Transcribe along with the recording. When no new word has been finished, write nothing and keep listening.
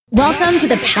Welcome to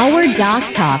the Power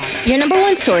Doc Talks, your number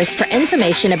one source for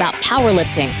information about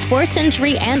powerlifting, sports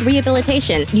injury and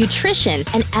rehabilitation, nutrition,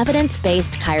 and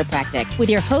evidence-based chiropractic. With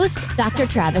your host, Dr.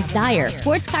 Travis Dyer,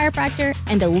 sports chiropractor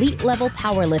and elite-level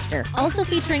powerlifter, also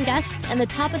featuring guests in the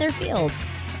top of their fields.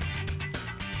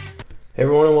 Hey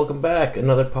everyone, and welcome back.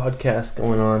 Another podcast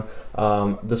going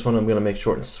on. This one I'm going to make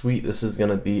short and sweet. This is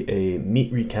going to be a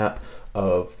meet recap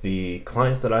of the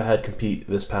clients that I had compete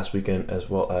this past weekend, as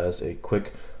well as a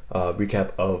quick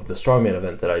recap of the Strongman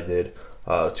event that I did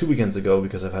 2 weekends ago,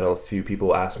 because I've had a few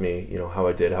people ask me, how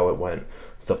I did, how it went,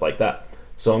 stuff like that.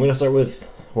 So I'm going to start with,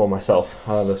 myself,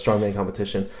 the Strongman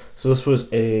competition. So this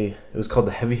was it was called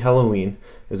the Heavy Halloween.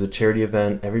 It was a charity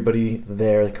event. Everybody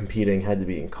there competing had to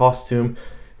be in costume.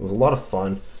 It was a lot of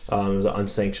fun. It was an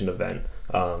unsanctioned event,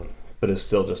 but it's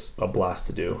still just a blast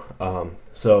to do.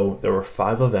 So there were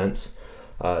 5 events.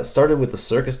 It started with the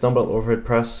circus dumbbell overhead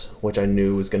press, which I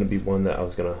knew was going to be one that I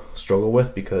was going to struggle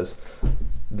with, because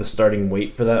the starting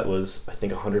weight for that was, I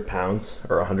think, 100 pounds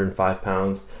or 105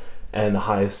 pounds, and the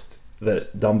highest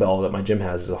that dumbbell that my gym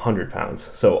has is 100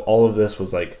 pounds. So all of this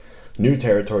was like new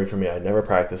territory for me. I'd never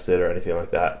practiced it or anything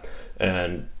like that,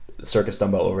 and circus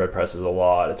dumbbell overhead press is a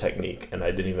lot of technique, and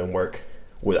I didn't even work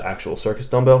with actual circus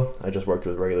dumbbell. I just worked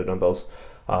with regular dumbbells.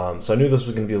 So I knew this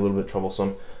was going to be a little bit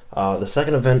troublesome. The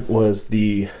second event was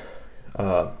the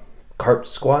cart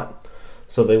squat.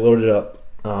 So they loaded up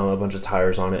a bunch of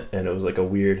tires on it, and it was like a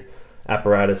weird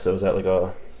apparatus that was at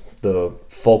the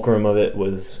fulcrum of it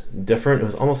was different. It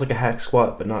was almost like a hack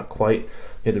squat, but not quite. You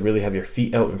had to really have your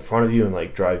feet out in front of you and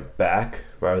like drive back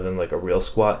rather than like a real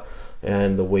squat.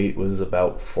 And the weight was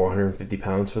about 450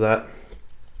 pounds for that.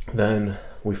 Then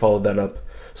we followed that up.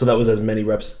 So that was as many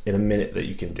reps in a minute that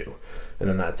you can do. And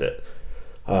then that's it.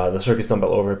 The circus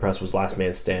dumbbell overhead press was last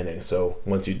man standing. So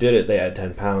once you did it, they add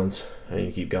 10 pounds and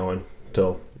you keep going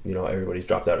until, everybody's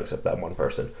dropped out except that one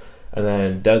person. And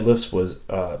then deadlifts was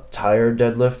tire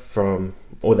deadlift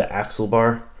with the axle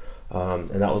bar.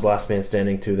 And that was last man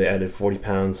standing too. They added 40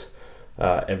 pounds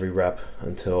every rep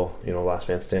until, last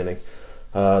man standing.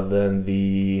 Then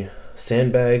the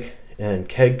sandbag and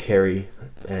keg carry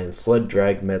and sled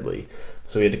drag medley.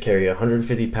 So we had to carry a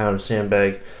 150-pound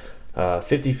sandbag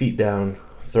 50 feet down,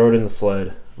 throw it in the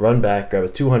sled, run back, grab a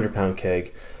 200-pound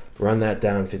keg, run that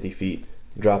down 50 feet,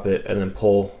 drop it, and then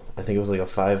pull, I think it was like a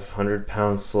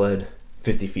 500-pound sled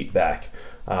 50 feet back,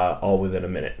 all within a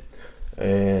minute.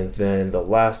 And then the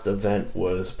last event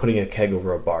was putting a keg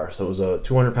over a bar. So it was a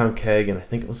 200-pound keg, and I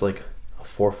think it was like a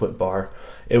 4-foot bar.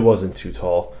 It wasn't too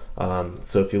tall.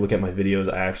 So if you look at my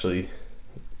videos, I actually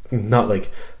not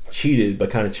like cheated,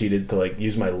 but kind of cheated to like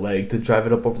use my leg to drive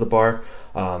it up over the bar.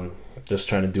 Just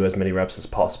trying to do as many reps as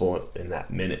possible in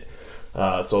that minute.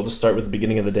 So I'll just start with the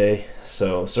beginning of the day.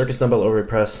 So circus dumbbell overhead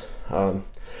press,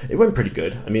 it went pretty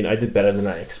good. I mean, I did better than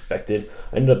I expected.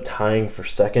 I ended up tying for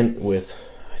second with,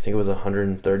 I think it was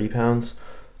 130 pounds.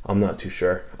 I'm not too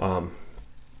sure.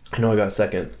 I know I got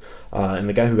second. And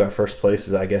the guy who got first place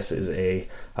is a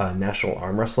national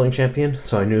arm wrestling champion.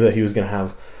 So I knew that he was going to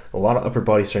have a lot of upper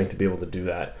body strength to be able to do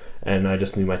that. And I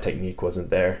just knew my technique wasn't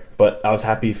there. But I was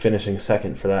happy finishing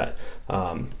second for that.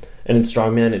 And in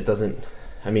Strongman, it doesn't,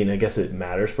 I guess it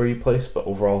matters where you place, but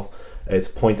overall, it's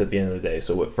points at the end of the day.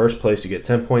 So with first place, you get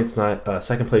 10 points,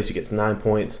 second place, you get 9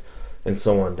 points, and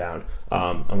so on down.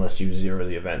 Unless you zero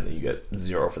the event, then you get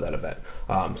 0 for that event.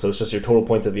 So it's just your total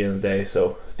points at the end of the day.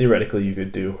 So theoretically, you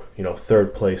could do,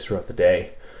 third place throughout the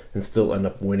day and still end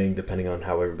up winning depending on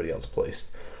how everybody else placed.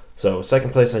 So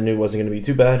second place I knew wasn't going to be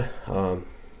too bad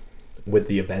with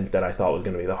the event that I thought was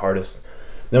going to be the hardest.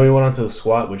 Then we went on to the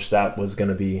squat, which that was going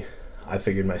to be, I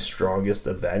figured, my strongest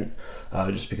event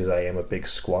just because I am a big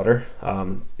squatter.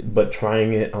 But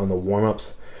trying it on the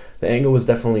warm-ups, the angle was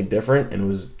definitely different, and it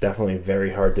was definitely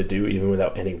very hard to do even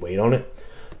without any weight on it.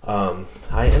 I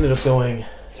ended up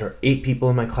there were 8 people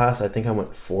in my class. I think I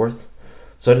went 4th.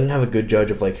 So I didn't have a good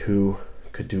judge of like who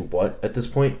could do what at this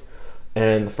point.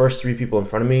 And the first 3 people in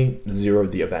front of me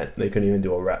zeroed the event. They couldn't even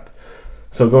do a rep.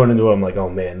 So going into it, I'm like, oh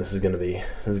man, this is gonna be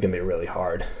really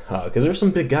hard because there's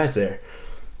some big guys there.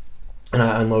 And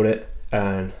I unload it,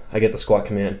 and I get the squat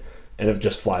command, and it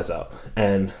just flies up,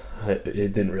 and it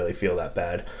didn't really feel that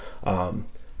bad.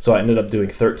 So I ended up doing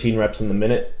 13 reps in the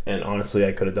minute, and honestly,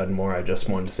 I could have done more. I just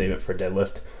wanted to save it for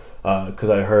deadlift because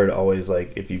I heard always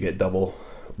like if you get double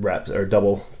reps or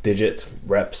double digits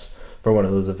reps for one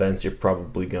of those events, you're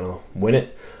probably gonna win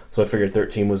it. So I figured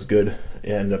 13 was good.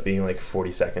 It ended up being like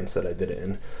 40 seconds that I did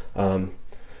it in,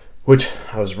 which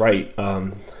I was right.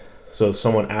 So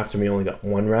someone after me only got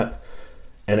 1 rep,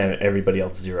 and then everybody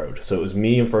else zeroed. So it was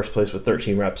me in first place with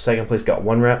 13 reps. Second place got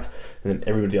 1 rep, and then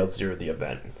everybody else zeroed the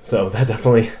event. So that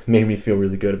definitely made me feel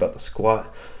really good about the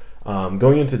squat.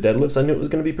 Going into deadlifts, I knew it was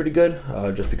going to be pretty good,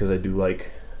 just because I do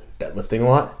like deadlifting a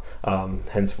lot.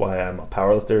 Hence why I'm a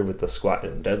powerlifter with the squat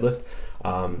and deadlift.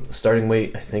 Starting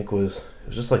weight, I think it was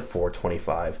just like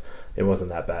 425. It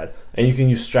wasn't that bad. And you can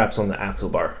use straps on the axle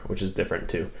bar, which is different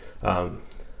too.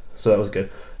 So that was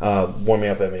good. Warming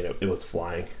up, I mean, it was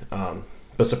flying.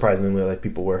 But surprisingly, like,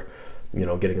 people were,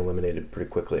 getting eliminated pretty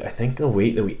quickly. I think the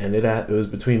weight that we ended at, it was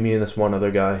between me and this one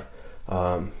other guy,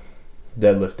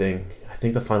 deadlifting. I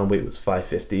think the final weight was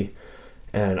 550.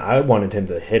 And I wanted him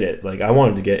to hit it. Like, I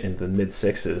wanted to get into the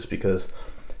mid-6s because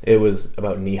it was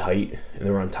about knee height and they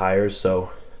were on tires.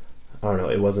 So, I don't know,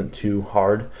 it wasn't too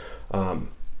hard.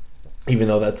 Even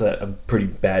though that's a pretty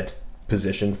bad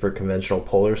position for conventional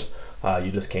pullers.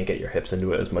 You just can't get your hips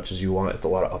into it as much as you want. It's a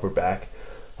lot of upper back.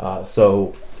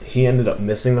 So he ended up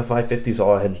missing the 550, so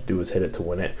all I had to do was hit it to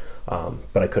win it.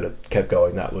 But I could have kept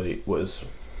going. That weight was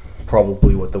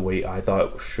probably what the weight I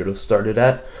thought should have started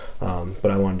at.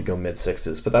 But I wanted to go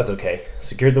mid-6s, but that's okay.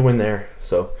 Secured the win there.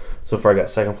 So far I got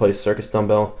second place circus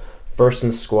dumbbell, first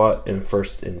in squat and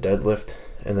first in deadlift.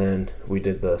 And then we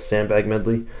did the sandbag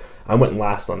medley. I went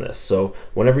last on this. So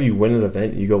whenever you win an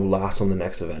event, you go last on the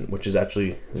next event, which is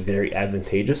actually very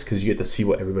advantageous because you get to see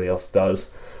what everybody else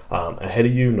does ahead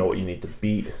of you, know what you need to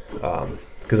beat.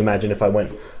 Because imagine if I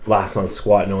went last on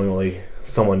squat and only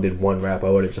someone did 1 rep, I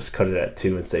would have just cut it at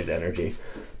 2 and saved energy.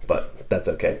 But that's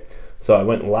okay. So I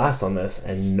went last on this,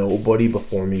 and nobody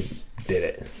before me did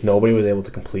it. Nobody was able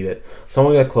to complete it.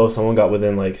 Someone got close. Someone got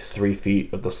within like 3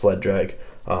 feet of the sled drag.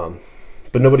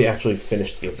 But nobody actually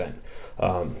finished the event.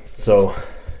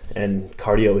 And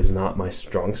cardio is not my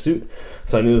strong suit.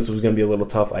 So I knew this was going to be a little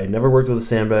tough. I had never worked with a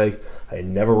sandbag. I had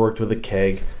never worked with a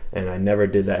keg. And I never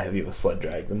did that heavy of a sled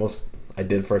drag. The most I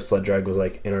did for a sled drag was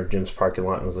like in our gym's parking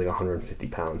lot. And it was like 150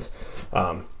 pounds.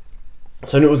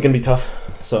 So I knew it was going to be tough.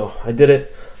 So I did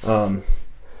it.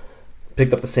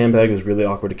 Picked up the sandbag. It was really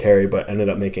awkward to carry, but ended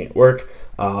up making it work.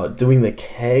 Doing the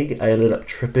keg, I ended up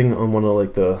tripping on one of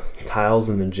like the tiles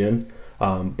in the gym.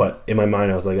 But in my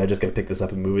mind, I was like, I just got to pick this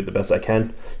up and move it the best I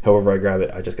can. However I grab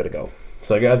it, I just got to go.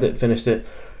 So I grabbed it, finished it,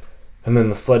 and then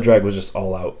the sled drag was just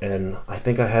all out. And I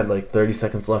think I had like 30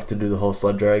 seconds left to do the whole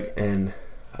sled drag, and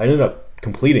I ended up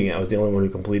completing it. I was the only one who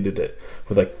completed it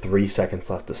with like 3 seconds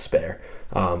left to spare.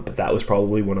 But that was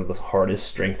probably one of the hardest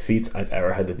strength feats I've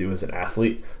ever had to do as an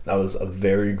athlete. That was a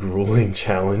very grueling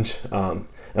challenge. I'm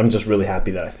just really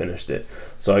happy that I finished it.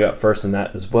 So I got first in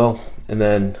that as well. And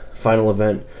then final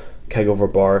event, keg over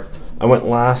bar. I went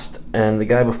last, and the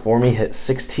guy before me hit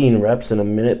 16 reps in a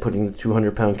minute, putting the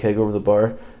 200-pound keg over the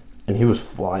bar, and he was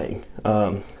flying.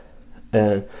 And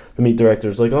the meet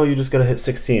director's like, oh, you just got to hit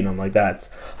 16. I'm like,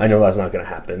 I know that's not going to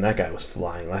happen. That guy was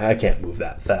flying. Like, I can't move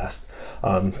that fast. So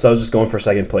I was just going for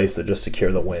second place to just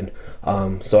secure the win.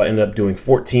 So I ended up doing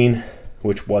 14,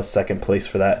 which was second place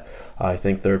for that. I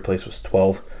think third place was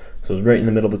 12. So it was right in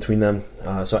the middle between them.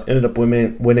 So I ended up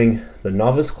winning the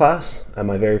novice class at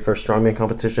my very first Strongman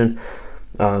competition,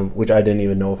 which I didn't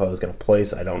even know if I was going to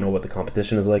place. I don't know what the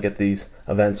competition is like at these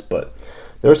events, but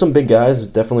there were some big guys,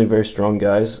 definitely very strong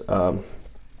guys.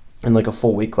 In like a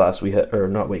full weight class, we had, or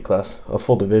not weight class, a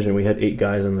full division, we had 8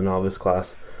 guys in the novice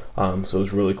class. So it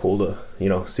was really cool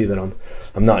to, see that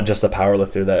I'm not just a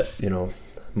powerlifter that,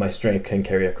 my strength can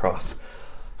carry across.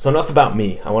 So enough about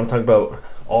me. I want to talk about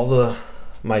all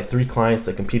my 3 clients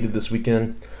that competed this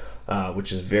weekend,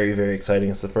 which is very, very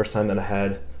exciting. It's the first time that I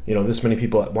had, this many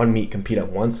people at one meet compete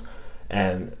at once,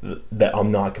 and that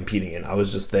I'm not competing in. I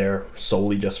was just there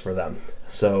solely just for them.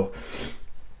 So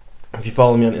if you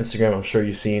follow me on Instagram, I'm sure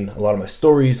you've seen a lot of my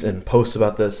stories and posts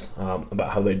about this,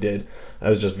 about how they did. I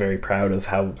was just very proud of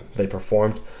how they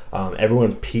performed.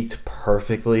 Everyone peaked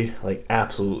perfectly, like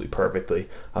absolutely perfectly,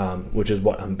 which is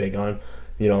what I'm big on.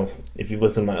 If you've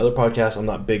listened to my other podcasts, I'm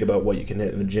not big about what you can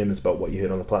hit in the gym. It's about what you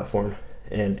hit on the platform.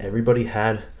 And everybody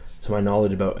had, to my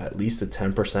knowledge, about at least a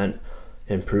 10%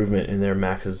 improvement in their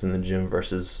maxes in the gym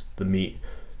versus the meet.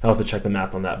 I'll have to check the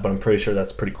math on that, but I'm pretty sure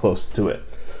that's pretty close to it.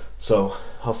 So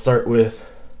I'll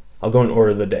go in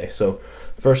order of the day. So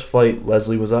first flight,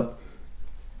 Lesley was up.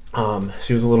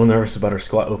 She was a little nervous about her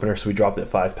squat opener, so we dropped it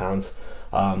 5 pounds.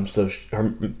 So her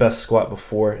best squat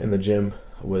before in the gym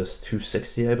was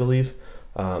 260, I believe.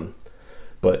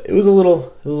 But it was a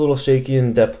little shaky,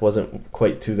 and depth wasn't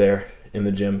quite to there in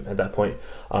the gym at that point.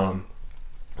 So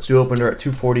we opened her at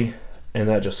 240, and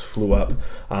that just flew up.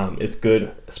 It's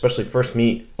good, especially first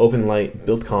meet, open light,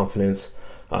 build confidence,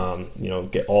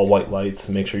 get all white lights,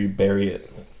 make sure you bury it,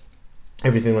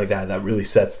 everything like that. That really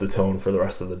sets the tone for the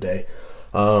rest of the day.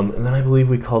 And then I believe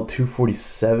we called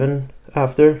 247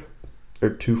 after, or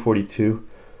 242.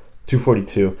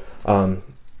 And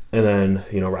then,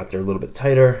 wrapped her a little bit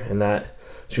tighter, and that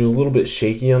she was a little bit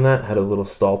shaky on that, had a little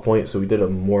stall point, so we did a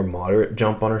more moderate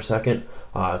jump on her second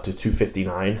to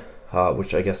 259,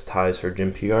 which I guess ties her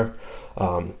gym PR.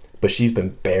 But she's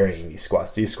been burying these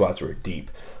squats. These squats were deep.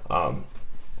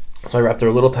 So I wrapped her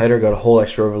a little tighter, got a whole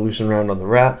extra revolution round on the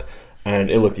wrap,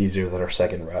 and it looked easier than our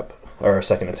second rep, or our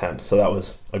second attempt. So that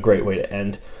was a great way to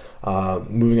end.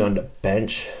 Moving on to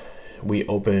bench, we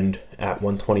opened at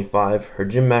 125. Her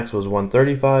gym max was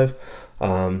 135.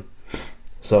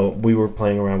 So we were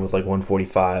playing around with like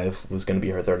 145 was going to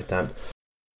be her third attempt.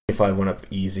 25 went up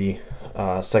easy.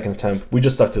 Second attempt, we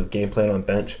just stuck to the game plan on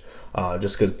bench.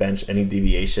 Just because bench, any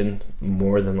deviation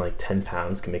more than like 10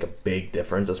 pounds can make a big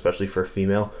difference, especially for a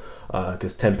female,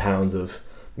 because 10 pounds of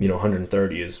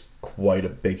 130 is quite a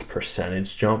big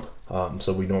percentage jump.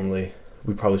 So we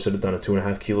probably should have done a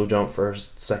 2.5 kilo jump for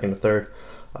second to third.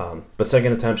 But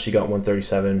second attempt, she got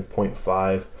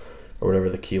 137.5 or whatever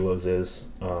the kilos is,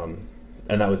 and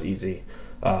that was easy.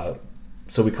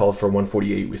 So we called for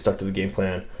 148. We stuck to the game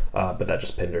plan. But that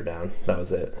just pinned her down. That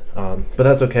was it. But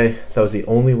that's okay. That was the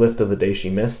only lift of the day she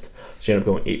missed. She ended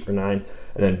up going 8 for 9.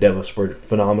 And then deadlifts were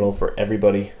phenomenal for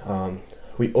everybody.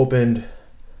 We opened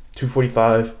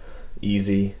 245,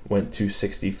 easy. Went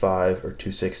 265 or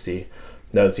 260.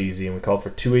 That was easy. And we called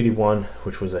for 281,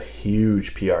 which was a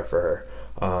huge PR for her.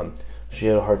 She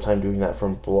had a hard time doing that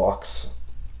from blocks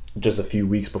just a few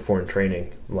weeks before in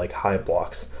training, like high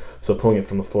blocks. So pulling it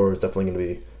from the floor was definitely going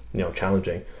to be,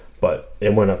 challenging. But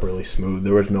it went up really smooth.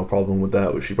 There was no problem with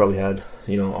that. She probably had,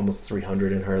 almost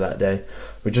 300 in her that day,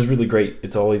 which is really great.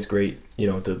 It's always great,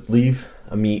 to leave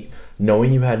a meet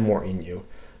knowing you had more in you,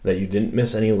 that you didn't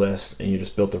miss any lifts, and you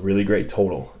just built a really great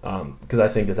total. Because I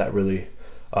think that really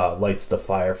lights the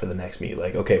fire for the next meet.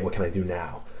 Like, okay, what can I do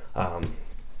now?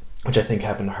 Which I think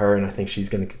happened to her, and I think she's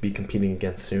going to be competing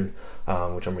against soon,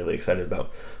 which I'm really excited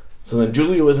about. So then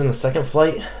Julia was in the second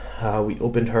flight. We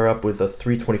opened her up with a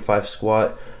 325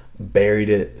 squat. Buried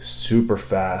it super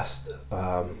fast,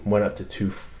 went up to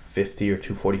 250 or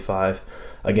 245.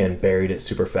 Again, buried it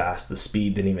super fast. The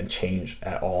speed didn't even change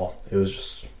at all. It was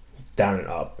just down and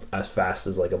up as fast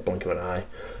as like a blink of an eye.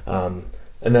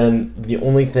 And then the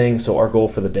only thing, so our goal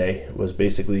for the day was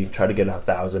basically try to get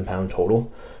 1,000 pound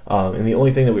total. And the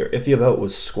only thing that we were iffy about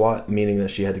was squat, meaning that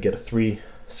she had to get a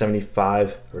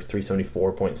 375 or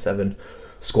 374.7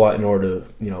 squat in order to,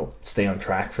 stay on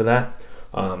track for that.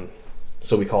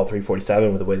 So we called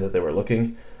 347 with the way that they were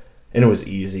looking, and it was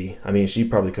easy. I mean, she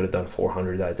probably could have done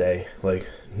 400 that day. Like,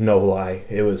 no lie.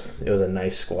 It was a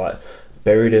nice squat.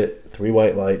 Buried it, 3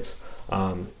 white lights,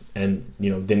 and,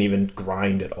 didn't even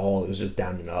grind at all. It was just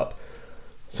down and up.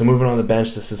 So moving on the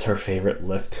bench, this is her favorite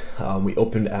lift. We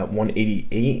opened at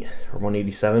 188 or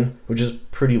 187, which is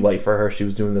pretty light for her. She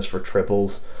was doing this for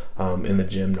triples in the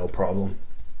gym, no problem.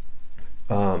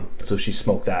 So she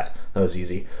smoked that. That was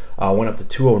easy. Went up to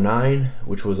 209,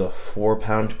 which was a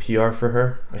 4-pound PR for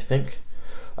her, I think.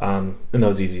 And that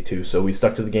was easy too. So we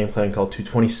stuck to the game plan called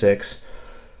 226,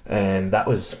 and that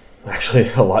was actually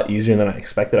a lot easier than I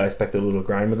expected. I expected a little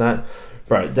grind with that.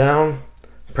 Brought it down,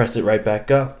 pressed it right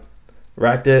back up,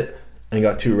 racked it, and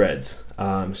got 2 reds.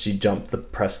 She jumped the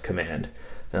press command,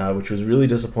 which was really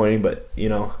disappointing, but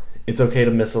it's okay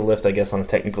to miss a lift, I guess, on a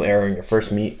technical error in your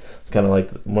first meet. It's kind of like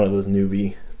one of those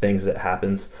newbie things that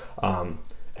happens.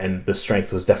 And the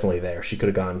strength was definitely there. She could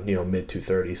have gone, mid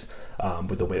 230s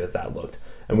with the way that looked.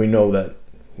 And we know that,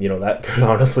 that could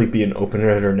honestly be an opener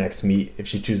at her next meet if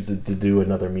she chooses to do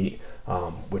another meet,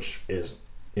 which is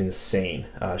insane.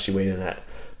 She weighed in at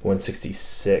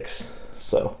 166.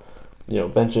 So,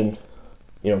 benching,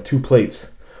 2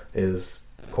 plates is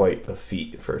quite a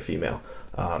feat for a female.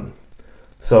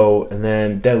 So, and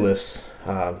then deadlifts,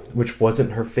 which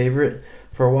wasn't her favorite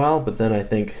for a while, but then I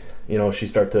think, she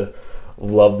started to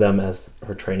love them as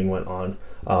her training went on.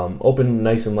 Opened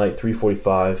nice and light,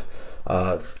 345,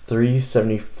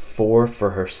 374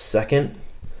 for her second,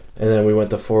 and then we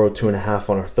went to 402.5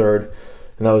 on her third,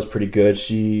 and that was pretty good.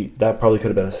 That probably could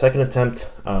have been a second attempt.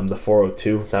 The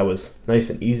 402, that was nice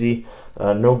and easy,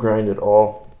 no grind at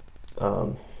all.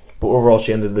 But overall,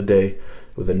 she ended the day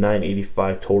with a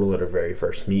 985 total at her very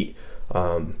first meet.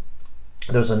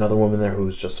 There's another woman there who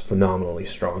was just phenomenally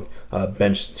strong.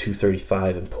 Benched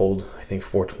 235 and pulled, I think,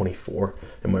 424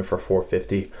 and went for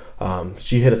 450.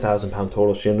 She hit 1,000 pound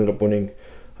total. She ended up winning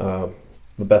the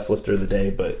best lifter of the day,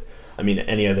 but I mean,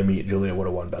 any other meet, Julia would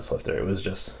have won best lifter. It was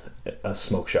just a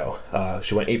smoke show.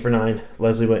 She went 8 for 9.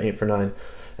 Lesley went 8 for 9.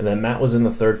 And then Matt was in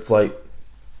the third flight.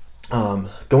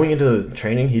 Going into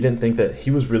training, he didn't think that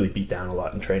he was really beat down a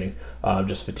lot in training,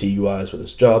 just fatigue-wise with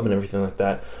his job and everything like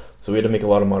that. So we had to make a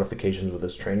lot of modifications with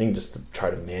his training just to try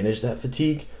to manage that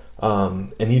fatigue.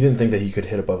 And he didn't think that he could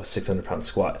hit above a 600-pound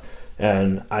squat.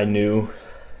 And I knew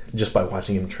just by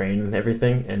watching him train and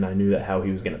everything, and I knew that how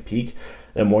he was going to peak,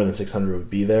 that more than 600 would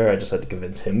be there. I just had to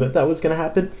convince him that that was going to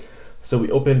happen. So we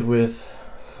opened with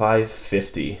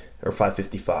 550 or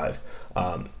 555.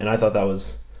 And I thought that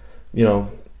was,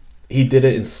 he did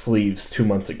it in sleeves 2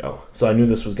 months ago. So I knew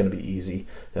this was going to be easy.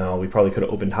 We probably could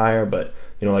have opened higher, but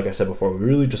like I said before, we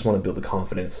really just want to build the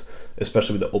confidence,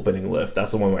 especially with the opening lift.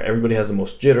 That's the one where everybody has the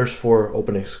most jitters for,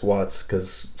 opening squats,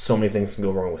 because so many things can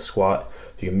go wrong with squat.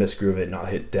 You can misgroove it, not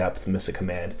hit depth, miss a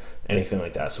command, anything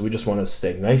like that. So we just want to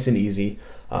stay nice and easy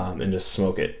and just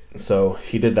smoke it. So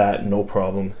he did that, no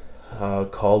problem.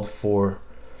 Called for,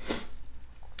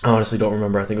 I honestly don't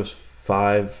remember, I think it was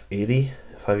 580,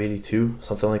 582,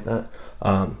 something like that.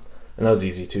 And that was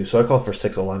easy too. So I called for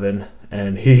 611,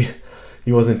 and he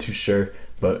wasn't too sure,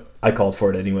 but I called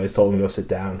for it anyways, told him to go sit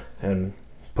down and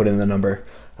put in the number.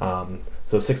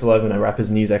 So 611, I wrap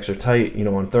his knees extra tight.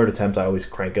 On third attempt, I always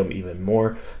crank them even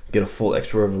more, get a full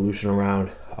extra revolution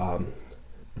around.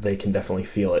 They can definitely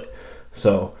feel it.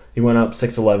 So he went up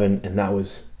 611, and that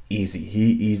was easy.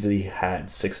 He easily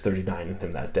had 639 in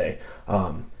him that day.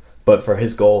 But for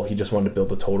his goal, he just wanted to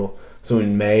build a total. So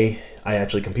in May, I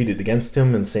actually competed against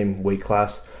him in the same weight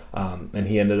class, and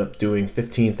he ended up doing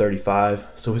 1535.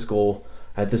 So his goal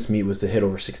at this meet was to hit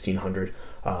over 1600.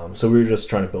 So we were just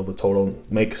trying to build a total,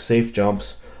 make safe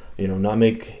jumps, not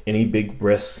make any big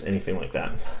risks, anything like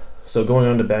that. So going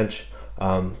on to bench,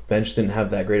 bench didn't have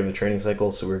that great of a training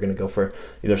cycle, so we were going to go for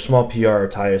either small PR or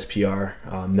tie his PR,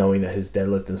 knowing that his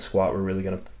deadlift and squat were really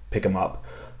going to pick him up.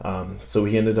 So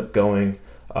he ended up going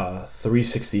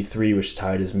 363, which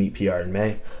tied his meet PR in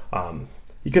May.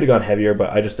 He could have gone heavier, but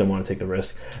I just didn't want to take the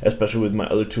risk, especially with my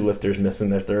other two lifters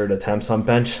missing their third attempts on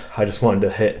bench. I just wanted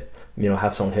to hit,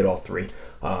 have someone hit all three.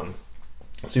 So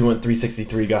he went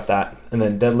 363, got that. And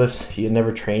then deadlifts, he had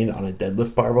never trained on a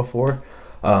deadlift bar before,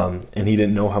 and he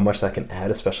didn't know how much that can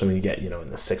add, especially when you get, in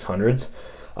the 600s.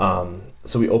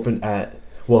 So we opened at,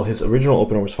 his original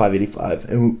opener was 585,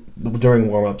 and during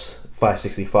warm-ups,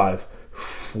 565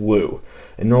 flew.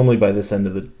 And normally by this time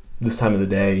of the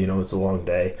day, it's a long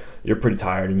day, you're pretty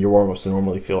tired, and your warm-ups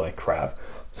normally feel like crap.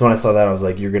 So when I saw that, I was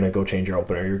like, you're going to go change your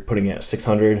opener. You're putting it at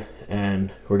 600,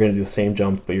 and we're going to do the same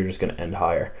jump, but you're just going to end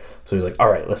higher. So he's like,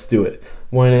 all right, let's do it.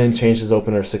 Went in, changed his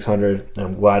opener to 600, and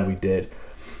I'm glad we did.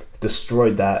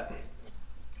 Destroyed that.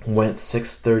 Went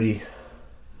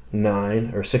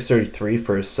 639 or 633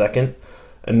 for his second,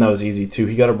 and that was easy too.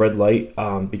 He got a red light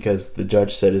because the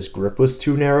judge said his grip was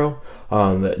too narrow,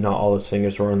 that not all his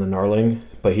fingers were on the knurling,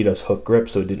 but he does hook grip,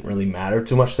 so it didn't really matter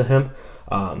too much to him.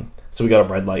 So we got a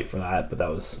red light for that, but that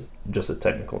was just a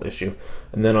technical issue.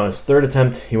 And then on his third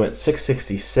attempt, he went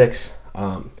 666,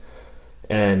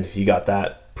 and he got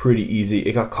that pretty easy.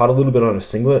 It got caught a little bit on a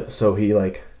singlet, so he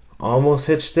almost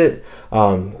hitched it.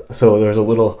 So there's a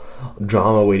little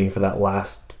drama waiting for that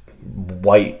last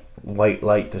white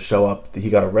light to show up. He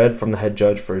got a red from the head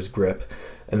judge for his grip,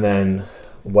 and then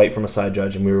white from a side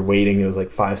judge, and we were waiting. It was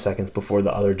 5 seconds before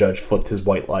the other judge flipped his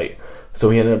white light. So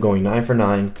he ended up going 9 for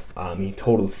 9. He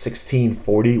totaled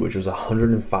 1640, which was a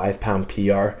 105-pound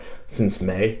PR since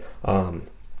May.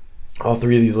 All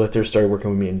three of these lifters started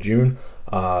working with me in June.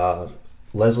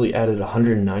 Lesley added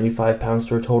 195 pounds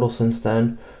to her total since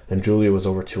then, and Julia was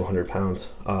over 200 pounds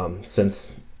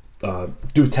since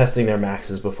testing their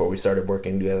maxes before we started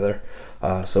working together.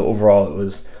 So overall, it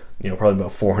was probably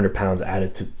about 400 pounds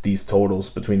added to these totals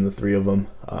between the three of them.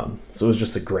 So it was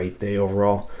just a great day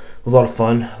overall. It was a lot of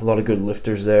fun, a lot of good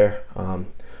lifters there.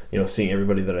 Seeing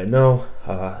everybody that I know,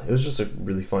 it was just a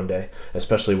really fun day,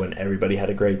 especially when everybody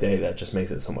had a great day. That just makes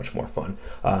it so much more fun.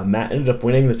 Matt ended up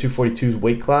winning the 242s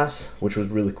weight class, which was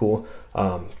really cool,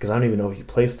 because I don't even know if he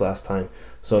placed last time.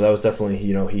 So that was definitely,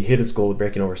 he hit his goal of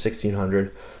breaking over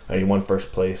 1600, and he won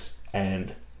first place.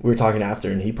 And we were talking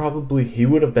after, and he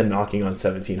would have been knocking on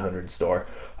 1700 store.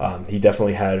 He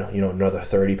definitely had, another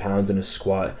 30 pounds in his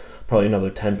squat, probably another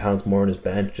 10 pounds more in his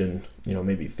bench, and,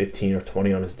 maybe 15 or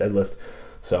 20 on his deadlift.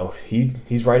 So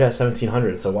he's right at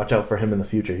 1700. So watch out for him in the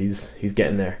future. He's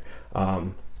getting there.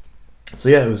 So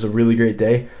yeah, it was a really great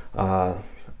day. I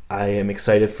am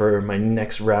excited for my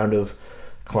next round of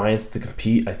clients to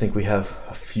compete. I think we have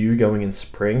a few going in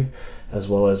spring, as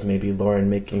well as maybe Lauren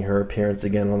making her appearance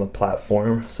again on the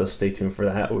platform. So stay tuned for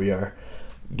that. We are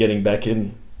getting back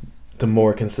into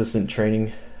more consistent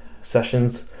training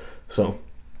sessions. So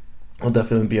it'll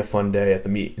definitely be a fun day at the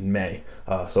meet in May.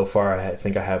 So far, I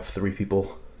think I have 3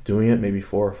 people doing it, maybe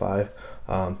 4 or 5.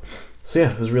 So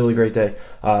yeah, it was a really great day.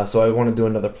 So I want to do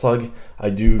another plug. I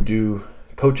do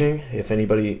coaching. If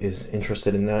anybody is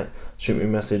interested in that, shoot me a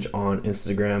message on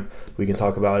Instagram. We can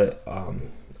talk about it.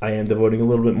 I am devoting a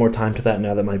little bit more time to that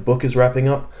now that my book is wrapping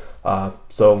up.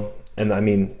 And I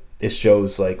mean, it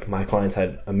shows like my clients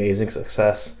had amazing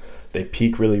success. They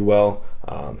peak really well.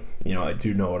 I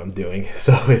do know what I'm doing.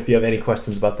 So if you have any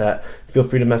questions about that, feel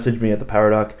free to message me at the Power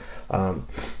Doc.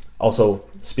 Also,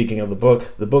 speaking of the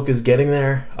book is getting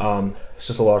there. It's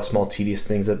just a lot of small tedious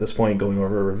things at this point, going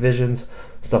over revisions,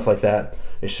 stuff like that.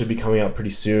 It should be coming out pretty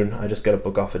soon. I just got to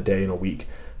book off a day in a week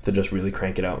to just really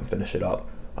crank it out and finish it up.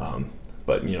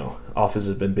 But office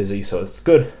has been busy, so it's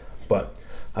good. But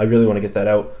I really want to get that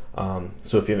out.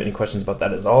 So if you have any questions about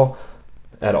that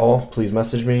at all, please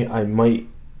message me. I might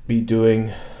be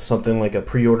doing something like a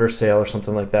pre-order sale or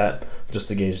something like that, just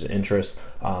to gauge the interest.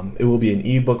 It will be an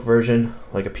ebook version,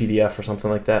 like a PDF or something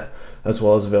like that, as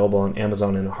well as available on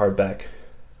Amazon in a hardback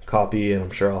copy, and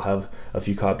I'm sure I'll have a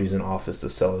few copies in office to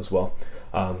sell as well.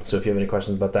 So if you have any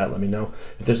questions about that, let me know.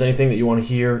 If there's anything that you want to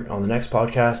hear on the next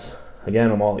podcast,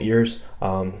 again, I'm all ears.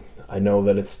 I know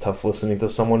that it's tough listening to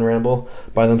someone ramble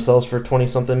by themselves for 20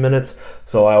 something minutes,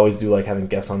 so I always do like having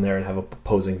guests on there and have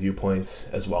opposing viewpoints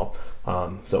as well.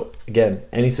 So again,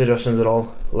 any suggestions at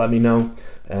all, let me know,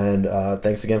 and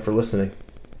thanks again for listening.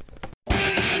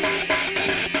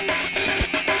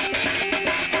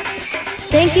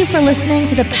 Thank you for listening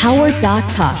to the Power Doc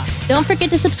Talks. Don't forget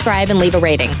to subscribe and leave a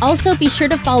rating. Also, be sure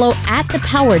to follow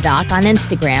 @thepowerdoc on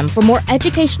Instagram for more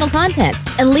educational content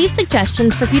and leave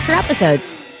suggestions for future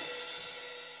episodes.